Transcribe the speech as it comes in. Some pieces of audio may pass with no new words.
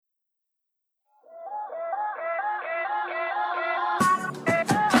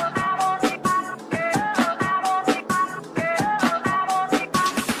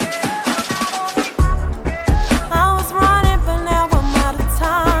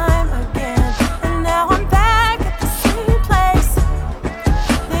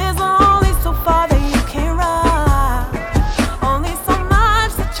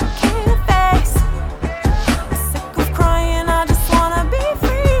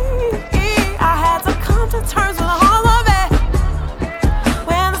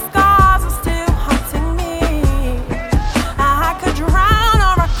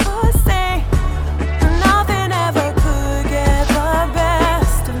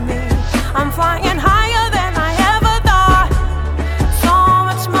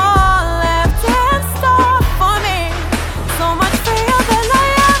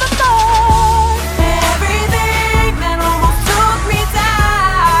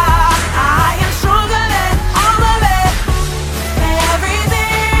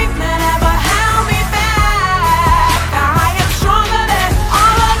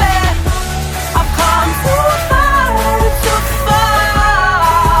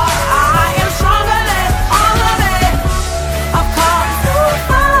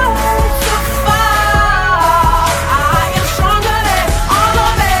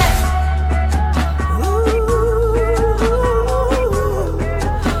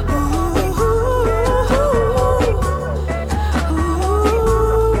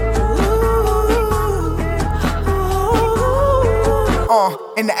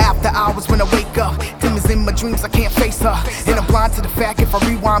dreams, I can't face her. And I'm blind to the fact if I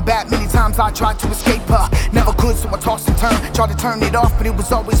rewind back, many times I tried to escape her. Never could, so I tossed and turned, tried to turn it off, but it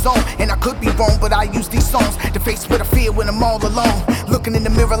was always on. And I could be wrong, but I use these songs to face what I fear when I'm all alone. Looking in the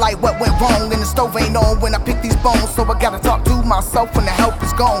mirror like what went wrong, and the stove ain't on when I pick these bones. So I gotta talk to myself when the help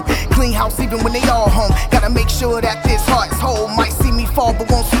is gone. Clean house even when they all home. Gotta make sure that this heart is whole. Might see me fall, but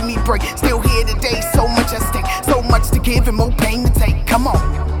won't see me break. Still here today, so much at stake, so much to give and more pain to take. Come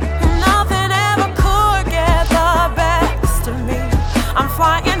on.